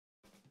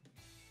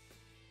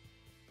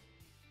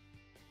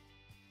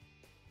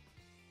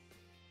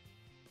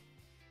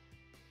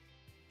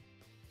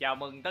Chào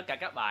mừng tất cả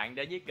các bạn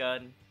đến với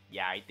kênh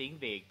Dạy tiếng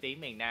Việt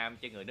tiếng miền Nam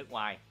cho người nước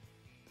ngoài.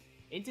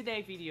 In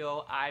today's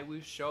video, I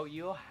will show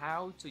you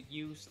how to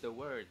use the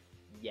word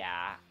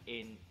dạ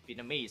in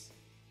Vietnamese.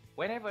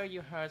 Whenever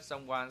you heard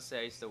someone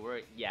says the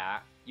word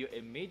dạ, you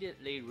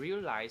immediately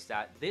realize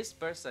that this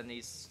person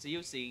is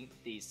using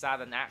the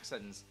southern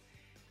accents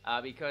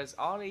because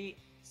only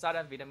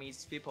southern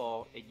Vietnamese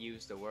people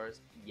use the word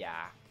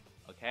dạ.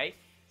 Okay,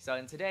 so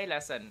in today's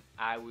lesson,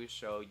 I will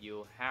show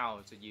you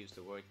how to use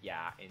the word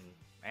dạ in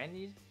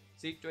any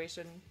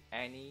situation,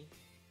 any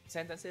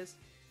sentences.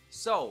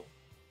 So,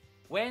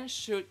 when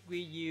should we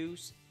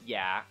use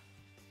dạ?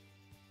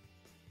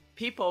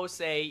 People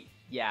say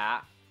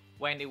dạ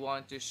when they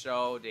want to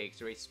show the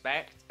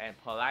respect and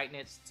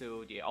politeness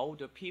to the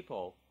older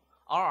people,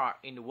 or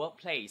in the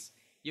workplace.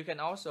 You can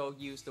also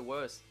use the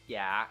words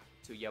dạ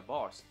to your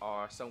boss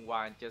or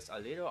someone just a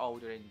little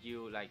older than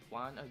you, like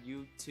 1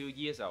 or 2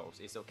 years old.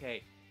 It's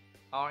okay.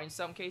 Or in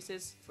some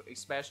cases,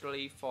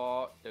 especially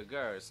for the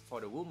girls, for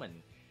the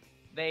women,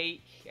 they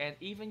can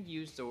even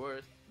use the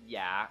word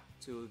dạ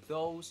to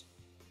those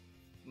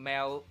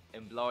male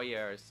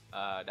employers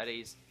that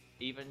is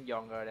even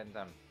younger than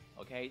them.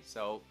 Okay,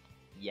 so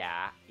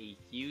dạ is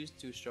used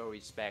to show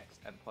respect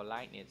and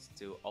politeness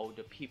to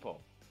older people.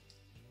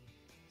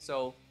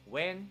 So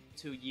when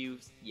to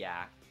use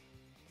dạ?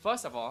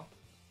 First of all,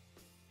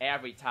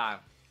 every time,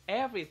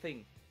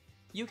 everything.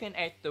 You can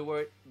add the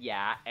word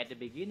dạ at the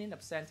beginning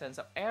of sentence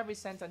of every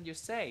sentence you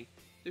say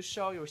to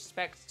show your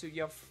respect to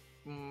your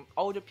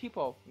older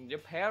people, your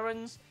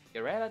parents,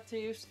 your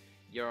relatives,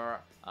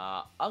 your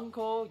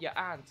uncle, your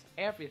aunt,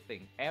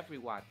 everything,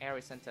 everyone,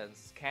 every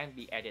sentence can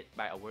be added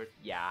by a word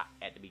dạ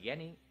at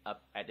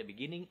the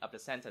beginning of the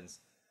sentence.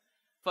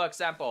 For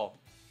example,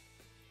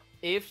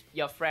 if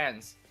your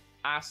friends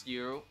ask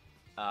you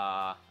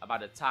about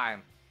the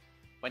time,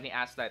 when they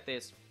ask like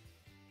this,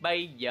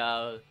 bây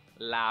giờ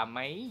là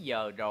mấy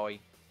giờ rồi?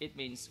 It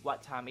means what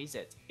time is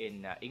it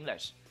in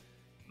English.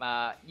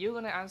 You're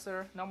gonna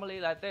answer normally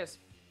like this.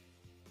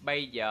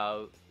 Bây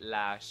giờ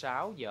là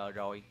 6 giờ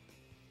rồi.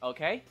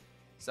 Okay?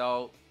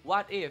 So,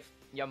 what if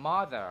your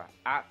mother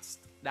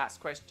asked that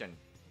question?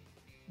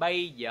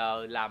 Bây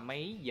giờ là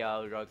mấy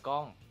giờ rồi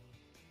con?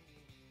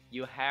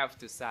 You have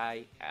to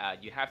say,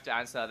 you have to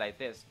answer like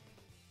this.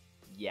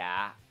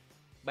 Dạ,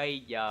 bây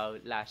giờ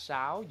là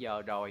 6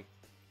 giờ rồi.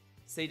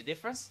 See the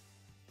difference?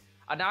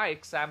 Another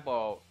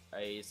example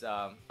is,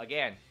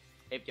 again,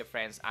 if your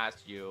friends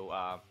ask you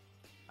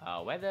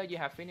whether you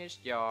have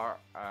finished your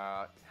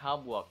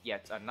homework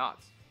yet or not,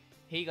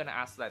 he gonna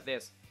ask like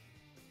this.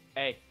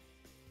 Hey,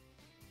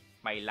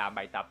 mày làm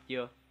bài tập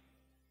chưa?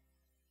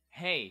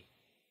 Hey,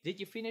 did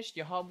you finish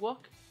your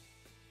homework?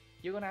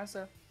 You're gonna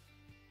answer,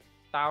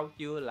 tao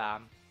chưa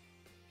làm.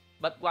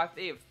 But what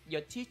if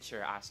your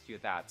teacher asks you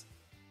that?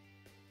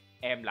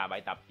 Em làm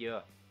bài tập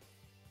chưa?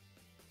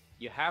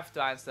 You have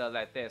to answer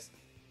like this.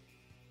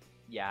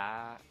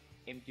 Dạ,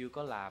 em chưa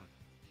có làm.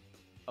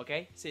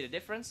 Okay, see the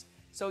difference?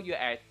 So you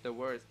add the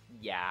word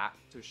dạ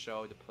to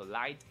show the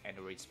polite and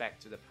the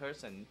respect to the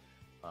person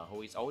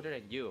who is older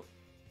than you.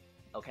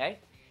 Okay?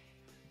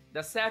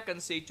 The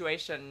second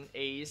situation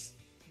is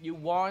you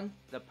want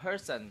the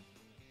person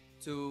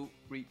to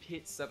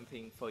repeat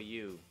something for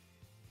you.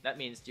 That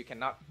means you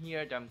cannot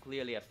hear them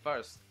clearly at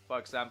first. For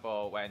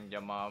example, when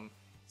your mom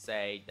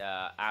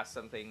ask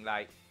something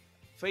like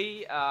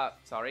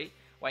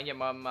when your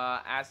mom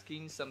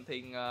asking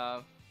something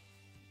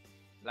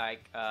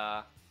like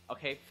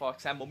okay, for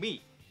example,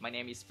 my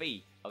name is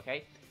Phi.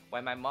 Okay,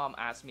 when my mom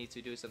asked me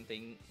to do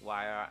something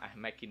while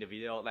I'm making the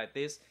video like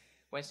this,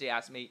 when she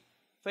asked me,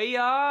 Phi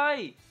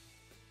ơi,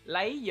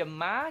 lấy giùm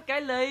má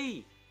cái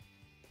ly.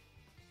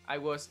 I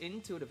was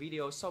into the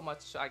video so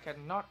much so I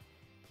cannot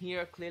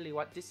hear clearly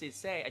what this is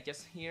saying. I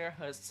just hear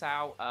her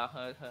sound.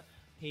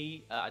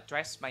 She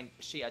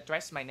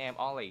addressed my name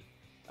only.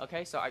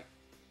 Okay, so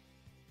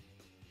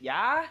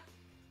yeah,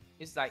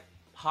 it's like,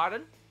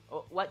 pardon?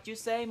 What you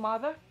say,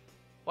 mother?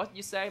 What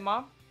you say,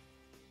 mom?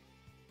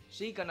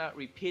 She gonna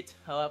repeat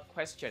her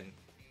question.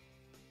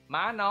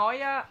 Má nói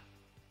á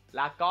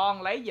là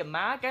con lấy giùm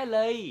má cái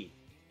ly.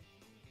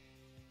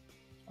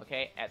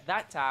 Okay, at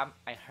that time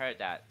I heard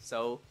that.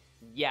 So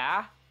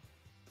yeah,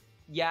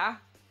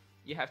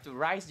 you have to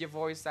raise your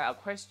voice at a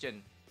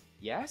question.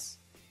 Yes.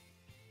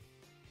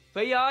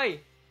 Phi ơi,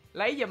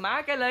 lấy giùm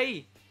má cái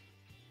ly.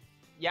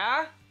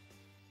 Dạ.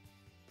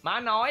 Má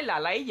nói là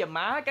lấy giùm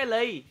má cái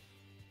ly.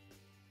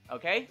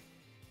 Okay?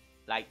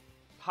 Like,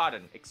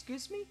 pardon,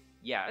 excuse me?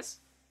 Yes.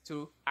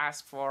 To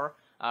ask for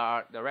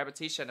the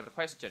repetition of the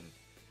question.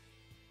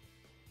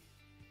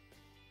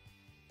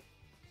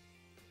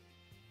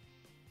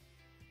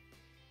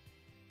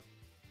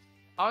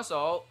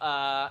 Also,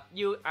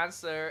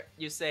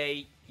 you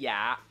say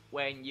dạ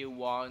when you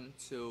want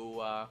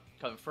to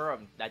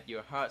confirm that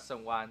you heard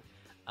someone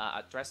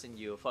addressing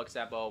you. For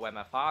example, when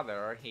my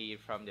father, he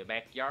from the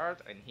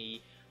backyard and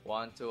he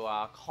want to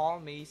call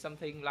me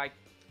something like,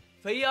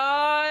 Phi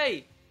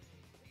ơi,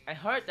 I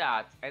heard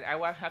that, and I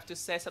will have to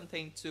say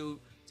something to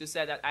to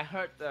say that I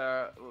heard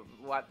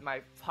what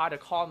my father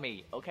called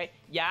me. Okay.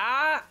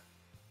 Dạ.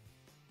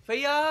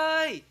 Phi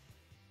ơi.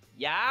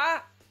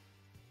 Dạ.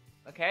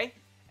 Okay.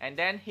 And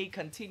then he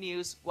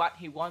continues what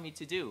he want me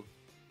to do.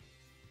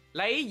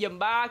 Lấy giùm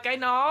ba cái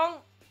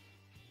nón.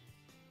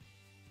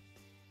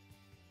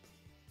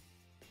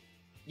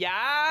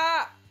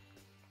 Dạ.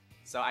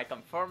 So I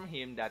confirm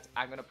him that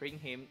I'm gonna bring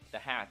him the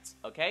hat.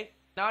 Okay.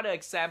 Another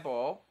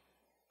example,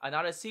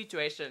 another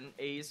situation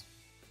is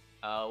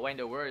when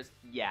the word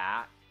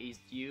dạ is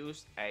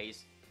used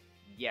as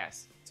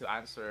yes to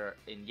answer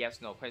in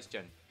yes no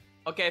question.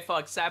 Okay, for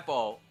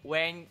example,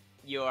 when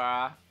you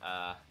are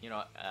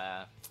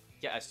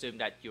just assume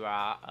that you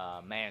are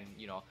a man,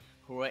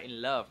 who are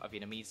in love a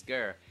Vietnamese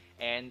girl,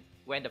 and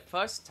when the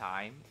first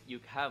time you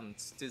come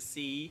to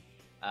see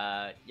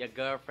your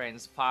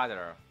girlfriend's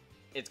father,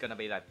 it's gonna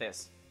be like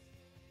this.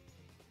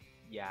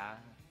 Dạ,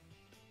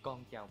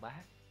 con chào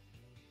bác.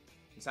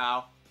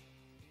 Sao?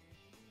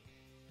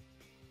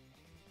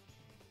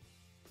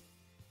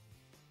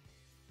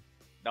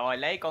 Đòi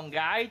lấy con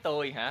gái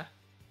tôi hả?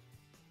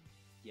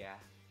 Dạ.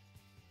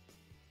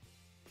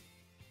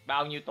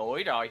 Bao nhiêu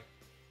tuổi rồi?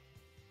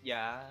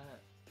 Dạ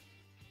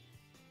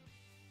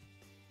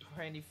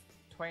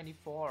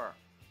 24.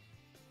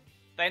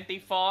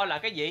 24 là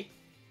cái gì?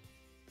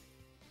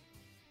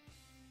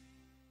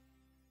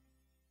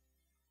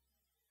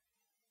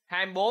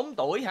 Hai mươi 24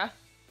 tuổi hả?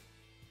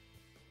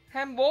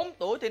 24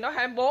 tuổi thì nói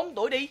 24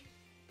 tuổi đi.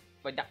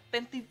 Và đặt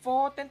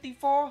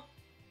 24.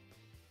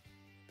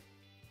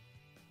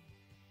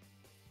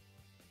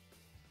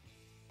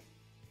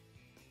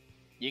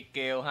 Việt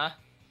kiều hả?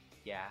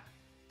 Dạ.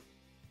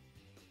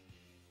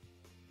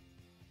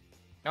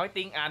 Nói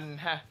tiếng Anh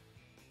ha?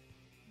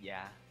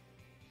 Dạ.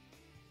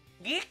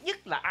 Ghét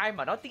nhất là ai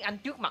mà nói tiếng Anh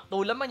trước mặt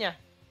tôi lắm á nha.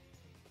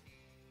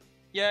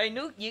 Về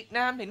nước Việt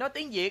Nam thì nói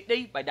tiếng Việt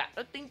đi, bài đặt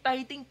nói tiếng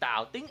Tây, tiếng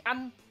Tàu, tiếng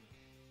Anh.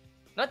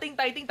 Nói tiếng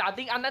Tây, tiếng Tàu,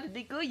 tiếng Anh thì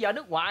đi cưới vợ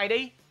nước ngoài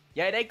đi.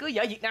 Về đây cưới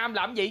vợ Việt Nam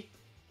làm gì?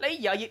 Lấy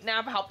vợ Việt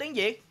Nam phải học tiếng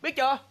Việt, biết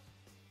chưa?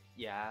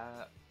 Dạ,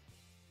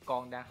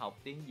 con đang học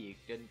tiếng Việt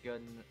trên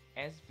kênh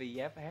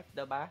SVFF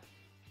đó bác.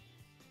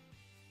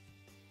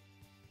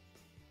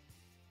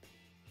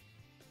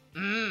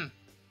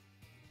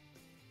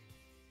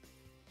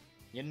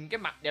 Nhìn cái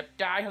mặt đẹp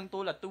trai hơn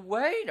tôi là tôi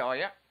quế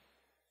rồi á.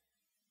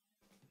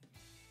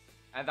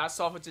 And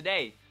that's all for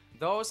today.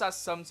 Those are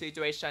some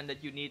situations that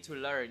you need to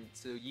learn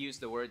to use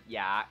the word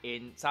dạ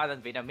in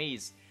Southern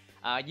Vietnamese.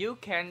 You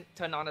can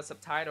turn on the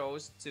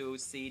subtitles to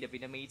see the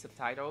Vietnamese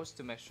subtitles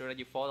to make sure that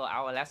you follow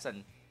our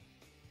lesson.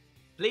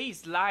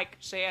 Please like,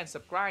 share and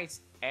subscribe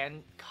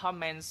and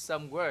comment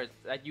some words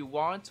that you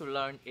want to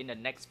learn in the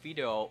next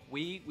video.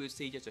 We will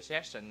see your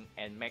suggestion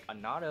and make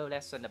another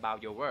lesson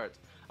about your word.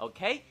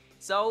 Okay?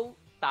 So,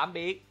 tạm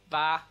biệt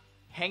và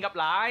hẹn gặp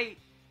lại.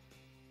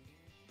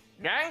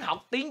 Ráng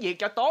học tiếng Việt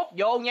cho tốt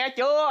vô nha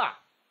chưa?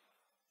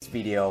 This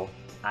video,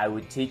 I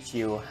will teach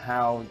you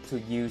how to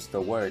use the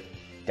word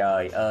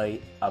trời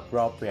ơi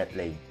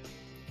appropriately.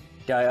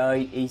 Trời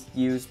ơi is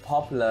used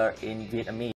popular in Vietnamese.